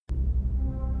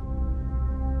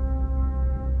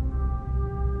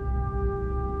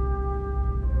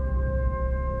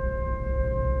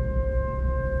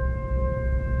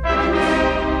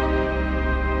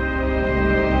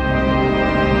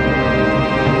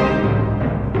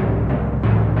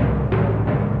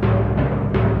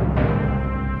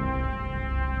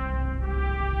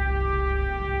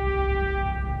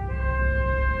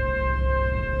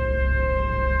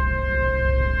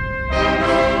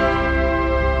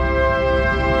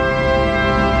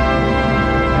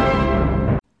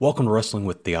Welcome to Wrestling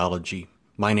with Theology.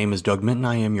 My name is Doug Minton.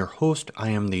 I am your host. I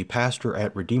am the pastor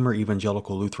at Redeemer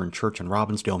Evangelical Lutheran Church in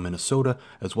Robbinsdale, Minnesota,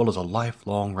 as well as a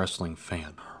lifelong wrestling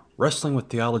fan. Wrestling with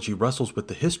Theology wrestles with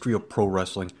the history of pro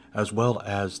wrestling as well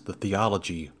as the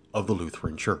theology of the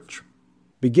Lutheran Church.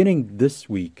 Beginning this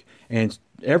week and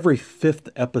every fifth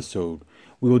episode,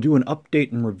 we will do an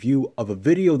update and review of a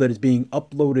video that is being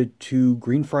uploaded to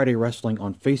Green Friday Wrestling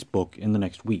on Facebook in the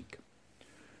next week.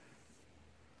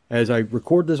 As I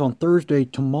record this on Thursday,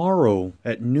 tomorrow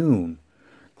at noon,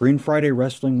 Green Friday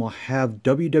Wrestling will have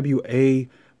WWA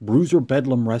Bruiser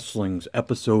Bedlam Wrestling's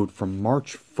episode from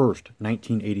March 1st,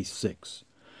 1986.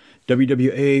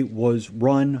 WWA was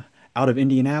run out of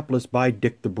Indianapolis by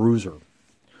Dick the Bruiser.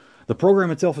 The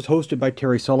program itself is hosted by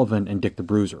Terry Sullivan and Dick the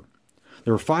Bruiser.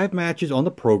 There were 5 matches on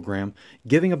the program,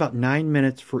 giving about 9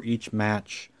 minutes for each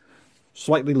match,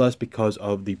 slightly less because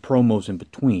of the promos in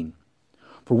between.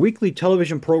 For weekly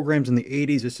television programs in the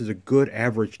 80s, this is a good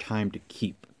average time to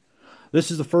keep. This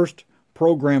is the first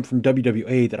program from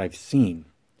WWA that I've seen.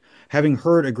 Having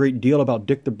heard a great deal about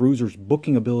Dick the Bruiser's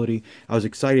booking ability, I was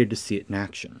excited to see it in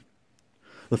action.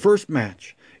 The first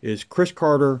match is Chris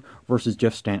Carter versus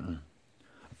Jeff Stanton.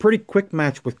 A pretty quick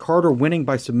match with Carter winning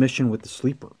by submission with the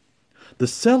sleeper. The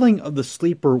selling of the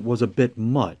sleeper was a bit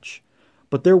much,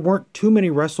 but there weren't too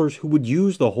many wrestlers who would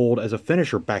use the hold as a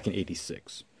finisher back in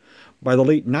 '86. By the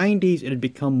late 90s, it had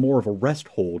become more of a rest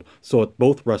hold so that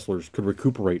both wrestlers could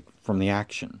recuperate from the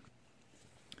action.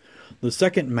 The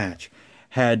second match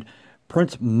had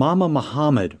Prince Mama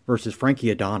Muhammad versus Frankie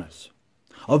Adonis.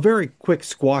 A very quick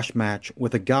squash match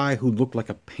with a guy who looked like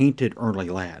a painted early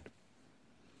lad.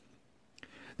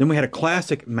 Then we had a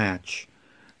classic match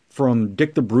from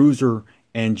Dick the Bruiser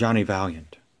and Johnny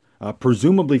Valiant,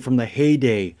 presumably from the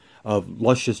heyday of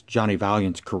luscious Johnny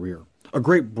Valiant's career. A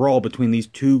great brawl between these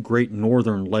two great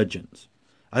northern legends.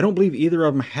 I don't believe either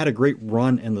of them had a great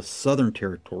run in the southern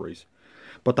territories,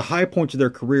 but the high points of their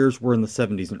careers were in the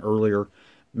 70s and earlier.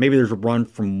 Maybe there's a run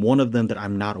from one of them that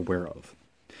I'm not aware of.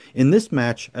 In this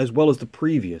match, as well as the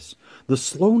previous, the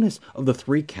slowness of the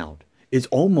 3 count is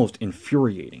almost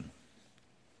infuriating.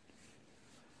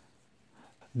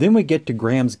 Then we get to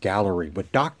Graham's Gallery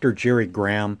with Dr. Jerry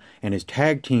Graham and his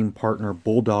tag team partner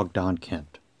Bulldog Don Kent.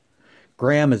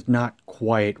 Graham is not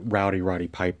quite Rowdy Roddy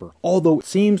Piper, although it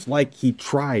seems like he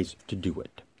tries to do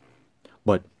it.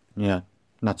 But, yeah,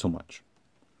 not so much.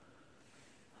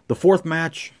 The fourth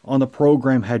match on the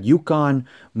program had Yukon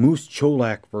Moose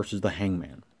Cholak versus the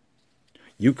Hangman.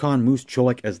 Yukon Moose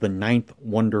Cholak as the 9th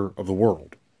wonder of the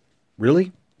world.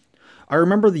 Really? I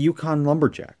remember the Yukon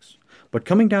Lumberjacks, but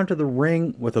coming down to the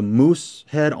ring with a moose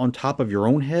head on top of your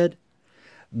own head,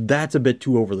 that's a bit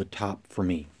too over the top for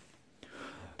me.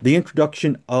 The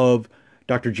introduction of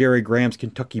Dr. Jerry Graham's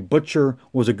Kentucky Butcher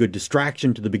was a good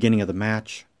distraction to the beginning of the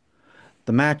match.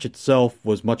 The match itself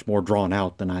was much more drawn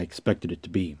out than I expected it to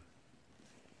be.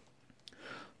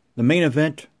 The main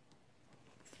event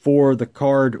for the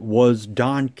card was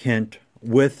Don Kent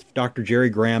with Dr. Jerry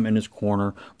Graham in his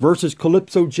corner versus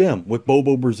Calypso Jim with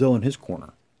Bobo Brazil in his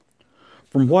corner.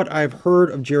 From what I've heard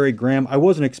of Jerry Graham, I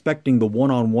wasn't expecting the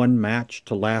one-on-one match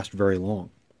to last very long.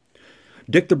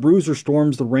 Dick the Bruiser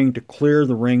storms the ring to clear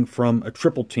the ring from a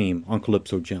triple team on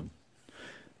Calypso Jim.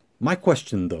 My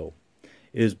question, though,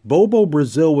 is Bobo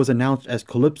Brazil was announced as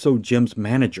Calypso Jim's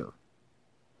manager.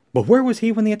 But where was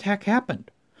he when the attack happened?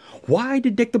 Why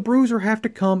did Dick the Bruiser have to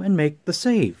come and make the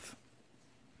save?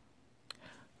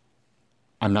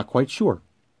 I'm not quite sure.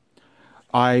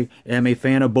 I am a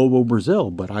fan of Bobo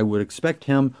Brazil, but I would expect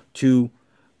him to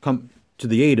come to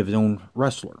the aid of his own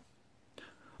wrestler.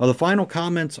 The final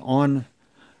comments on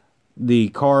the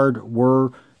card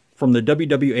were from the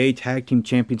WWA Tag Team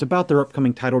Champions about their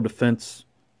upcoming title defense,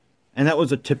 and that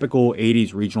was a typical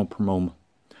 80s regional promo.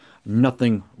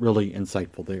 Nothing really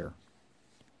insightful there.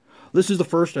 This is the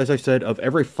first, as I said, of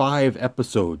every 5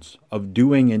 episodes of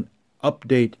doing an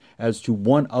update as to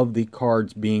one of the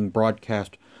cards being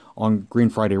broadcast on Green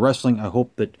Friday Wrestling. I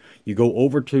hope that you go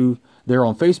over to there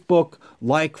on Facebook,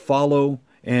 like, follow,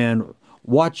 and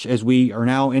watch as we are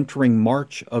now entering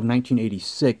March of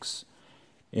 1986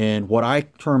 in what I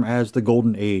term as the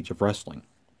golden age of wrestling.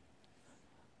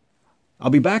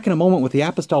 I'll be back in a moment with the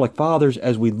Apostolic Fathers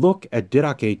as we look at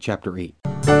Didache chapter 8.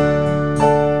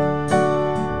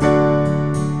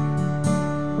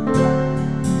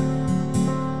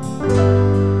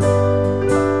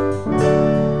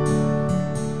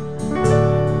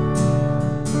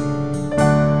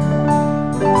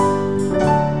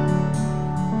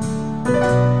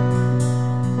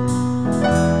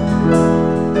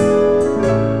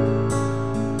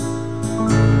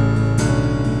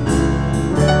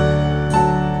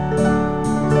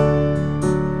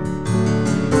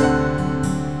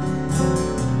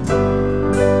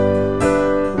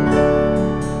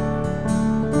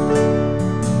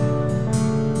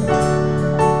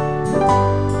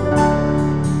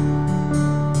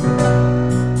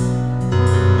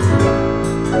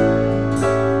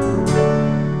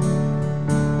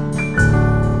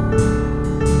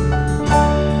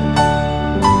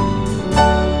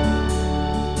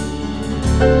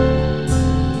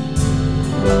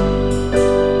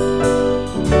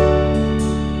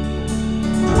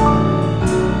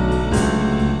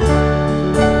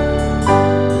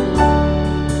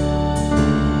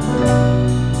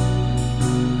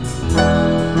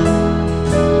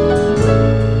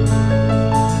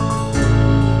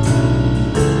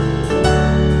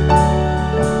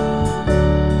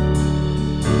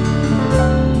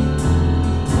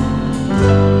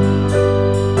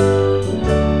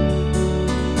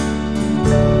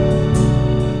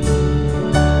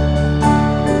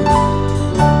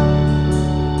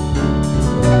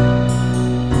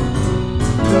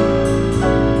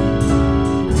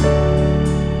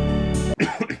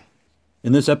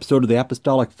 this episode of the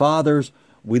Apostolic Fathers,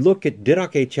 we look at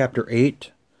Didache chapter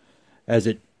 8 as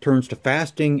it turns to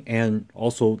fasting and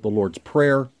also the Lord's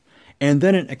Prayer, and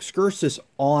then an excursus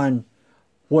on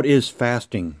what is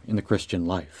fasting in the Christian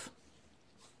life.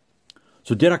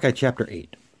 So Didache chapter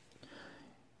 8.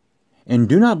 And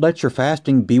do not let your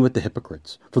fasting be with the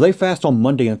hypocrites, for they fast on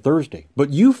Monday and Thursday,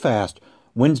 but you fast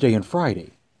Wednesday and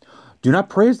Friday. Do not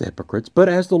pray as the hypocrites, but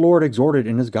as the Lord exhorted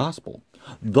in his gospel.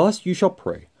 Thus you shall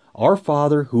pray, Our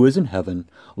Father who is in heaven,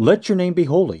 let your name be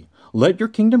holy. Let your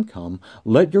kingdom come.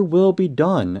 Let your will be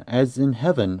done, as in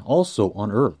heaven, also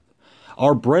on earth.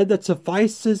 Our bread that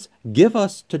suffices, give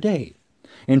us today.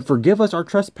 And forgive us our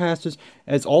trespasses,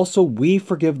 as also we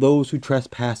forgive those who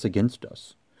trespass against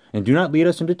us. And do not lead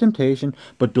us into temptation,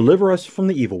 but deliver us from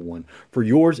the evil one. For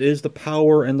yours is the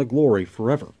power and the glory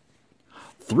forever.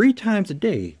 3 times a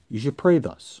day you should pray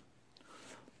thus.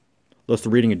 Thus the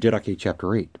reading of Didache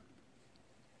chapter 8.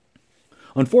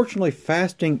 Unfortunately,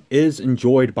 fasting is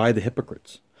enjoyed by the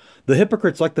hypocrites. The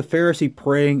hypocrites, like the Pharisee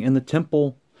praying in the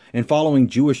temple and following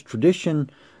Jewish tradition,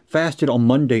 fasted on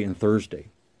Monday and Thursday.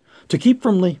 To keep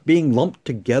from being lumped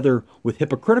together with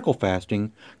hypocritical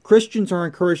fasting, Christians are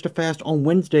encouraged to fast on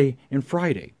Wednesday and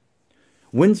Friday.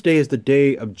 Wednesday is the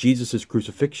day of Jesus'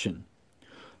 crucifixion.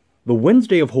 The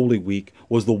Wednesday of Holy Week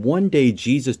was the one day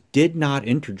Jesus did not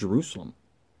enter Jerusalem.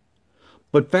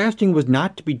 But fasting was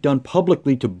not to be done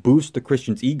publicly to boost the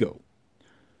Christian's ego.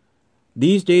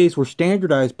 These days were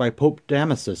standardized by Pope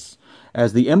Damasus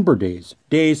as the Ember Days,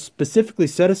 days specifically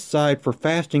set aside for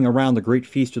fasting around the great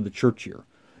feast of the church year,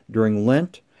 during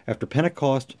Lent, after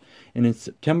Pentecost, and in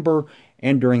September,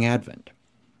 and during Advent.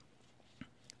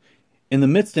 In the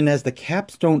midst and as the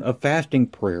capstone of fasting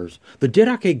prayers, the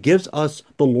Didache gives us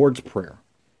the Lord's Prayer.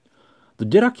 The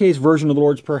Didache's version of the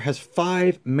Lord's Prayer has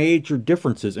 5 major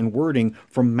differences in wording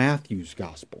from Matthew's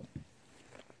Gospel.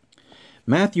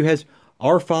 Matthew has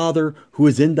Our Father who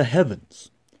is in the heavens,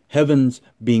 heavens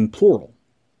being plural.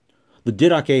 The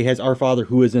Didache has Our Father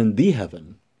who is in the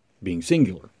heaven, being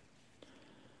singular.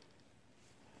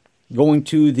 Going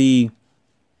to the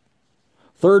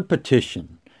third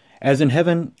petition, as in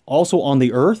heaven, also on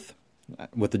the earth,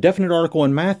 with the definite article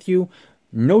in Matthew,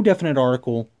 no definite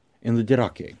article in the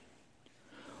Didache.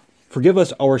 Forgive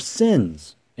us our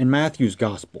sins in Matthew's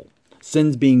Gospel,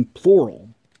 sins being plural.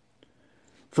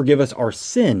 Forgive us our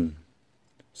sin,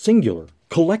 singular,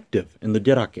 collective in the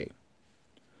Didache.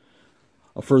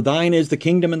 For thine is the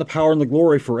kingdom and the power and the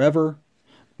glory forever.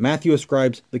 Matthew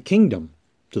ascribes the kingdom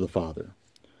to the Father.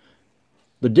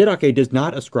 The Didache does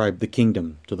not ascribe the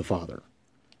kingdom to the Father.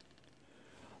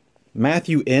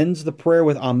 Matthew ends the prayer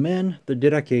with Amen. The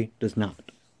Didache does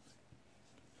not.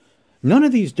 None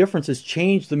of these differences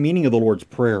change the meaning of the Lord's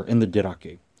Prayer in the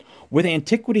Didache. With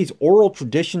antiquity's oral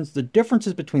traditions, the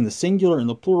differences between the singular and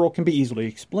the plural can be easily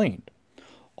explained.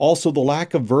 Also, the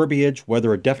lack of verbiage,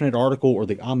 whether a definite article or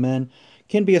the Amen,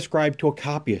 can be ascribed to a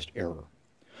copyist error.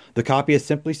 The copyist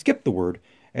simply skipped the word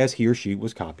as he or she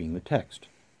was copying the text.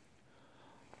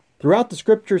 Throughout the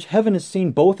scriptures, heaven is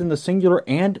seen both in the singular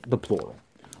and the plural.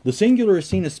 The singular is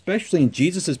seen especially in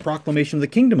Jesus' proclamation of the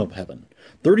kingdom of heaven,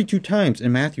 32 times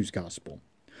in Matthew's Gospel.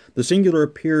 The singular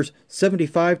appears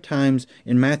 75 times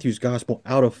in Matthew's Gospel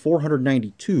out of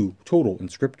 492 total in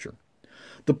Scripture.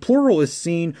 The plural is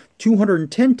seen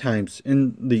 210 times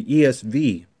in the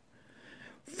ESV,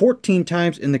 14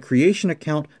 times in the creation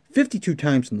account, 52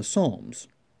 times in the Psalms.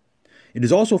 It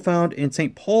is also found in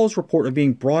St. Paul's report of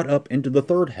being brought up into the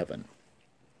third heaven.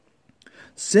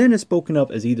 Sin is spoken of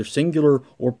as either singular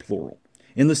or plural.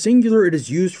 In the singular, it is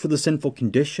used for the sinful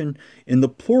condition. In the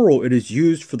plural, it is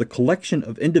used for the collection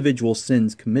of individual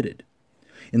sins committed.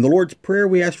 In the Lord's Prayer,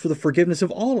 we ask for the forgiveness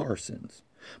of all our sins,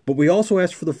 but we also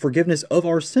ask for the forgiveness of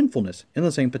our sinfulness in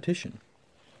the same petition.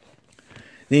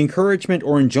 The encouragement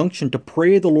or injunction to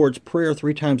pray the Lord's Prayer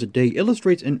 3 times a day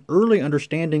illustrates an early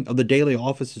understanding of the daily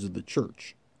offices of the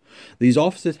church. These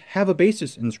offices have a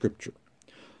basis in Scripture.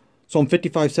 Psalm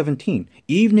 55:17,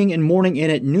 evening and morning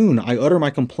and at noon I utter my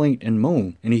complaint and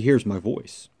moan, and he hears my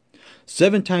voice.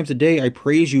 7 times a day I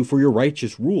praise you for your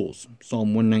righteous rules.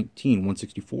 Psalm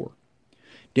 119:164.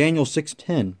 Daniel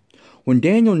 6:10, when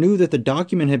Daniel knew that the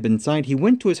document had been signed, he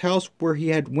went to his house where he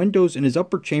had windows in his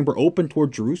upper chamber open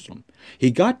toward Jerusalem. He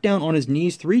got down on his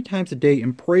knees 3 times a day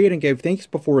and prayed and gave thanks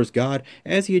before his God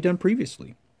as he had done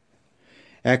previously.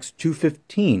 Acts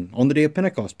 2:15, on the day of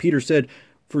Pentecost, Peter said,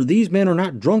 for these men are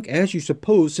not drunk as you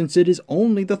suppose, since it is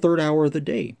only the 3rd hour of the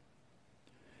day.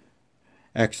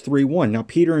 Acts 3:1, now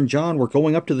Peter and John were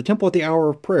going up to the temple at the hour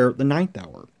of prayer, the 9th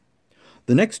hour.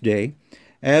 The next day,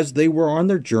 as they were on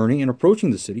their journey and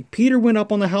approaching the city, Peter went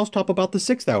up on the housetop about the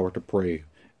 6th hour to pray.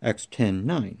 Acts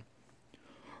 10:9.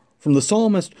 From the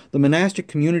psalmist, the monastic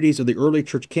communities of the early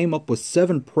church came up with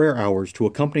 7 prayer hours to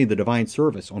accompany the divine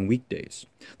service on weekdays.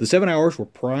 The 7 hours were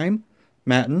prime,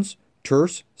 matins,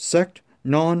 terce, sect,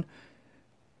 non,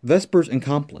 vespers, and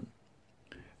compline.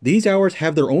 These hours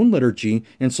have their own liturgy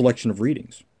and selection of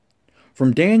readings.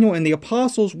 From Daniel and the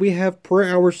apostles, we have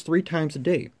prayer hours 3 times a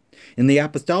day. In the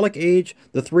apostolic age,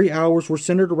 the 3 hours were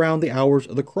centered around the hours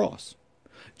of the cross.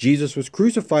 Jesus was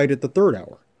crucified at the 3rd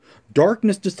hour.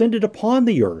 Darkness descended upon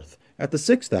the earth at the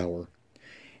 6th hour,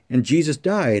 and Jesus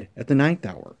died at the 9th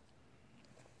hour.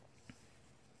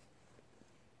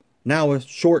 Now a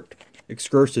short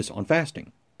excursus on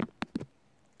fasting.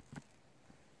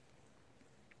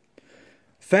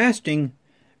 Fasting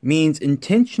means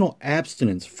intentional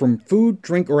abstinence from food,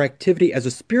 drink, or activity as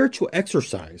a spiritual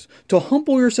exercise to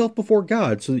humble yourself before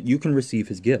God so that you can receive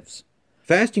His gifts.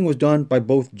 Fasting was done by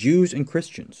both Jews and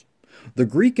Christians. The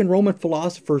Greek and Roman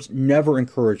philosophers never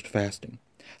encouraged fasting.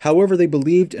 However, they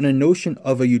believed in a notion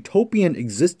of a utopian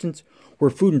existence where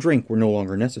food and drink were no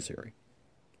longer necessary.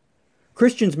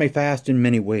 Christians may fast in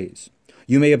many ways.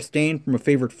 You may abstain from a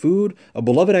favorite food, a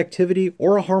beloved activity,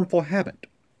 or a harmful habit.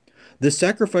 This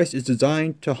sacrifice is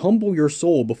designed to humble your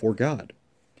soul before God.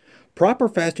 Proper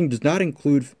fasting does not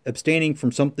include abstaining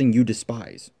from something you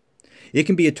despise. It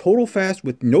can be a total fast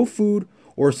with no food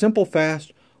or a simple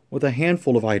fast with a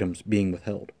handful of items being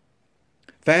withheld.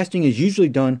 Fasting is usually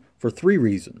done for 3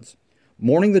 reasons: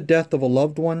 mourning the death of a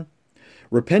loved one,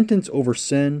 repentance over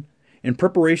sin, and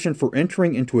preparation for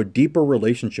entering into a deeper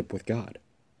relationship with God.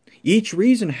 Each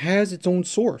reason has its own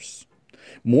source.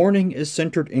 Mourning is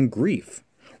centered in grief.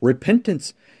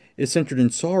 Repentance is centered in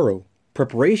sorrow.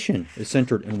 Preparation is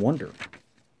centered in wonder.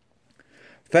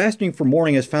 Fasting for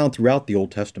mourning is found throughout the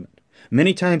Old Testament.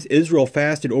 Many times Israel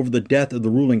fasted over the death of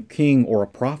the ruling king or a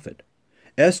prophet.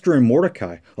 Esther and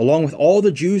Mordecai, along with all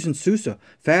the Jews in Susa,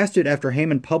 fasted after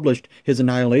Haman published his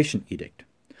annihilation edict.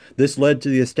 This led to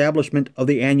the establishment of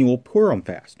the annual Purim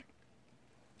fast.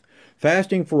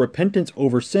 Fasting for repentance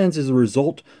over sins is a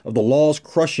result of the law's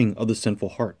crushing of the sinful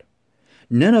heart.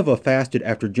 Nineveh fasted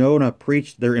after Jonah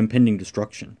preached their impending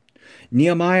destruction.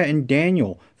 Nehemiah and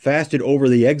Daniel fasted over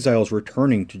the exiles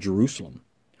returning to Jerusalem.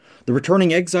 The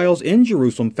returning exiles in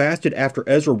Jerusalem fasted after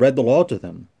Ezra read the law to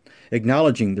them,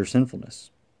 acknowledging their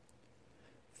sinfulness.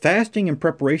 Fasting in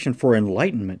preparation for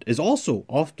enlightenment is also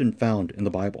often found in the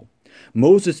Bible.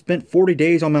 Moses spent 40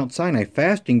 days on Mount Sinai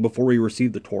fasting before he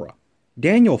received the Torah.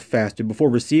 Daniel fasted before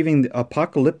receiving the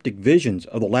apocalyptic visions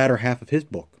of the latter half of his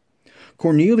book.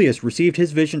 Cornelius received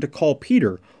his vision to call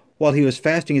Peter while he was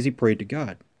fasting as he prayed to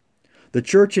God. The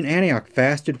church in Antioch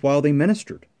fasted while they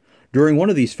ministered. During one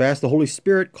of these fasts, the Holy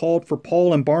Spirit called for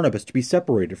Paul and Barnabas to be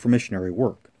separated for missionary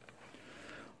work.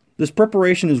 This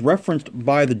preparation is referenced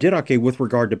by the Didache with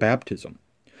regard to baptism.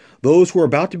 Those who are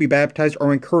about to be baptized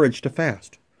are encouraged to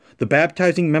fast. The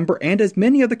baptizing member and as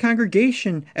many of the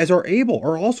congregation as are able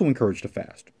are also encouraged to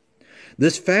fast.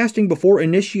 This fasting before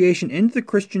initiation into the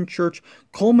Christian church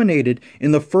culminated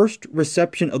in the first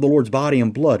reception of the Lord's body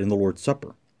and blood in the Lord's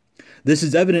Supper. This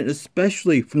is evident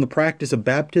especially from the practice of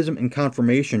baptism and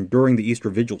confirmation during the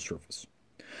Easter Vigil service.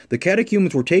 The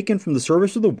catechumens were taken from the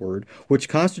service of the Word, which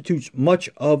constitutes much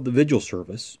of the Vigil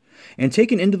service, and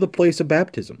taken into the place of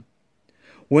baptism.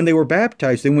 When they were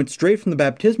baptized, they went straight from the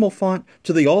baptismal font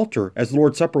to the altar as the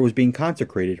Lord's Supper was being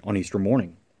consecrated on Easter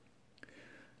morning.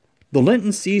 The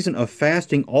Lenten season of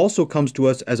fasting also comes to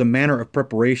us as a manner of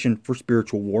preparation for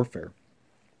spiritual warfare.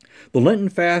 The Lenten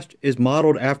fast is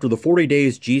modeled after the 40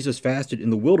 days Jesus fasted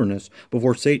in the wilderness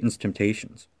before Satan's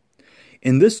temptations.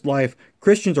 In this life,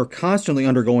 Christians are constantly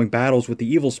undergoing battles with the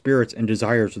evil spirits and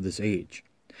desires of this age.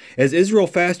 As Israel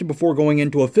fasted before going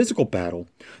into a physical battle,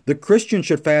 the Christian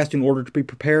should fast in order to be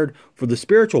prepared for the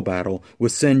spiritual battle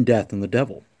with sin, death, and the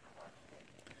devil.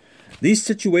 These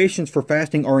situations for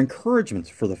fasting are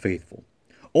encouragements for the faithful.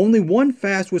 Only one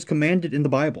fast was commanded in the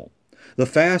Bible, the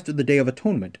fast of the Day of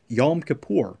Atonement, Yom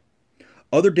Kippur.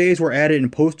 Other days were added in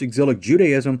post-exilic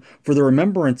Judaism for the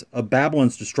remembrance of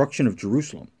Babylon's destruction of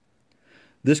Jerusalem.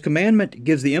 This commandment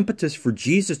gives the impetus for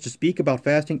Jesus to speak about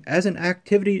fasting as an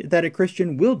activity that a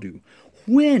Christian will do.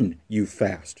 When you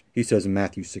fast, he says in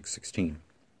Matthew 6:16.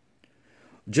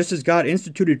 Just as God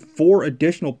instituted 4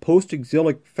 additional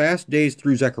post-exilic fast days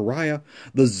through Zechariah,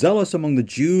 the zealous among the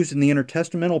Jews in the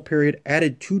intertestamental period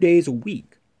added 2 days a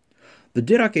week. The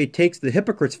Didache takes the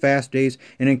hypocrites' fast days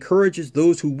and encourages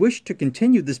those who wish to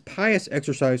continue this pious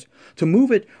exercise to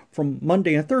move it from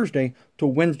Monday and Thursday to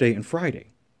Wednesday and Friday.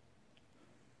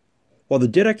 While the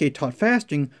Didache taught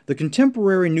fasting, the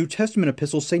contemporary New Testament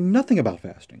epistles say nothing about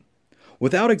fasting.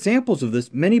 Without examples of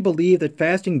this, many believe that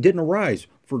fasting didn't arise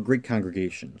for Greek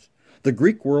congregations. The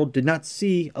Greek world did not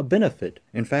see a benefit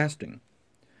in fasting.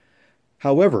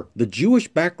 However, the Jewish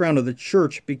background of the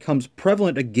church becomes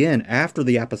prevalent again after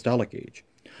the Apostolic Age.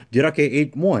 Didache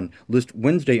 8:1 lists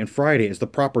Wednesday and Friday as the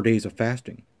proper days of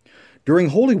fasting. During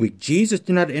Holy Week, Jesus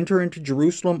did not enter into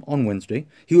Jerusalem on Wednesday.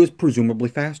 He was presumably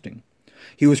fasting.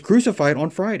 He was crucified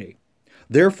on Friday.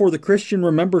 Therefore, the Christian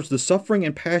remembers the suffering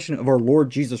and passion of our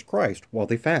Lord Jesus Christ while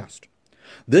they fast.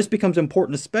 This becomes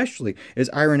important especially as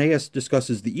Irenaeus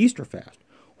discusses the Easter fast,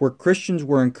 where Christians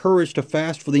were encouraged to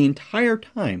fast for the entire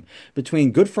time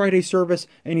between Good Friday service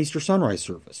and Easter sunrise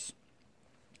service.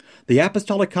 The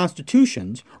Apostolic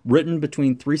Constitutions, written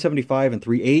between 375 and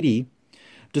 380,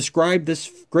 describe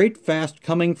this great fast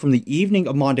coming from the evening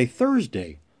of Maundy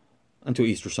Thursday until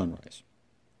Easter sunrise.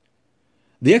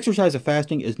 The exercise of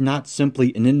fasting is not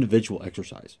simply an individual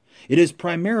exercise. It is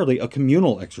primarily a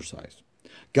communal exercise.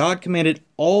 God commanded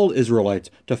all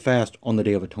Israelites to fast on the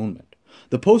Day of Atonement.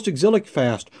 The post-exilic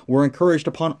fast were encouraged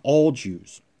upon all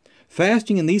Jews.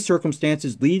 Fasting in these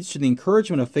circumstances leads to the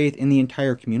encouragement of faith in the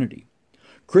entire community.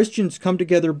 Christians come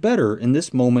together better in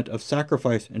this moment of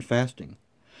sacrifice and fasting.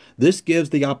 This gives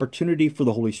the opportunity for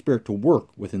the Holy Spirit to work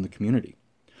within the community.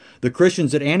 The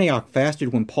Christians at Antioch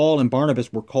fasted when Paul and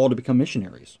Barnabas were called to become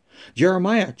missionaries.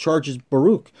 Jeremiah charges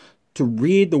Baruch to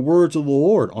read the words of the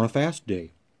Lord on a fast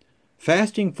day.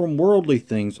 Fasting from worldly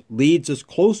things leads us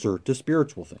closer to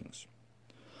spiritual things.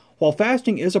 While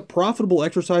fasting is a profitable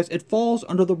exercise, it falls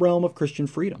under the realm of Christian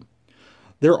freedom.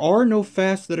 There are no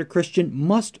fasts that a Christian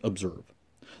must observe.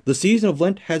 The season of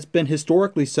Lent has been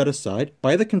historically set aside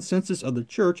by the consensus of the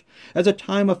Church as a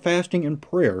time of fasting and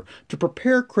prayer to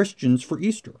prepare Christians for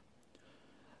Easter.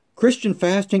 Christian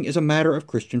fasting is a matter of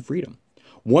Christian freedom.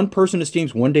 One person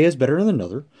esteems one day as better than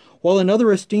another, while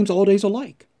another esteems all days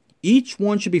alike. Each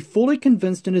one should be fully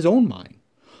convinced in his own mind.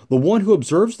 The one who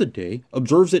observes the day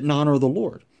observes it in honor of the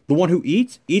Lord. The one who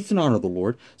eats, eats in honor of the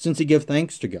Lord, since he gives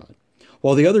thanks to God.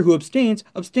 While the other who abstains,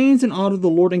 abstains in honor of the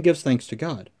Lord and gives thanks to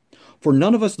God. For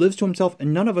none of us lives to himself,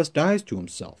 and none of us dies to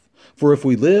himself. For if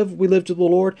we live to the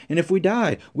Lord, and if we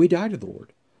die to the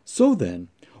Lord. So then,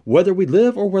 whether we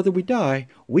live or whether we die,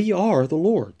 we are the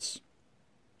Lord's.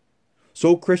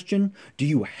 So, Christian, do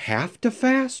you have to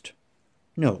fast?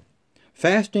 No.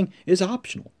 Fasting is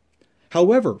optional.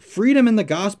 However, freedom in the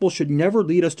gospel should never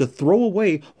lead us to throw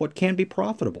away what can be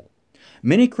profitable.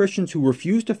 Many Christians who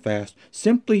refuse to fast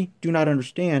simply do not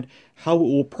understand how it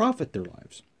will profit their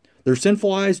lives. Their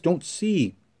sinful eyes don't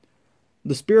see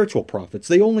the spiritual profits.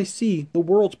 They only see the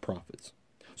world's profits.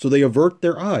 So they avert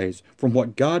their eyes from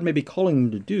what God may be calling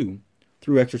them to do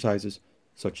through exercises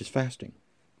such as fasting.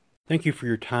 Thank you for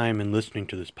your time in listening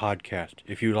to this podcast.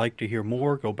 If you'd like to hear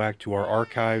more, go back to our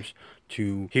archives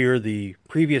to hear the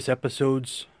previous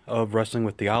episodes of Wrestling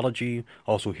with Theology,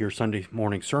 also hear Sunday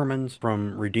morning sermons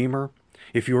from Redeemer.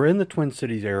 If you are in the Twin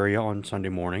Cities area on Sunday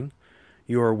morning,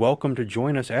 you are welcome to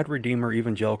join us at Redeemer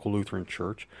Evangelical Lutheran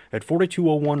Church at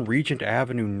 4201 Regent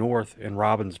Avenue North in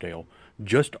Robbinsdale,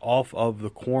 just off of the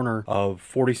corner of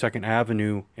 42nd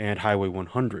Avenue and Highway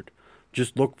 100.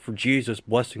 Just look for Jesus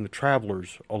blessing the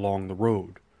travelers along the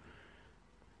road.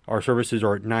 Our services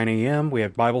are at 9 a.m. We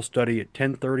have Bible study at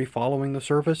 10:30 following the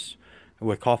service,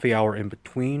 with coffee hour in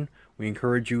between. We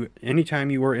encourage you, anytime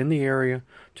you are in the area,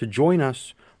 to join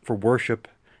us for worship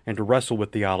and to wrestle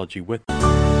with theology with us.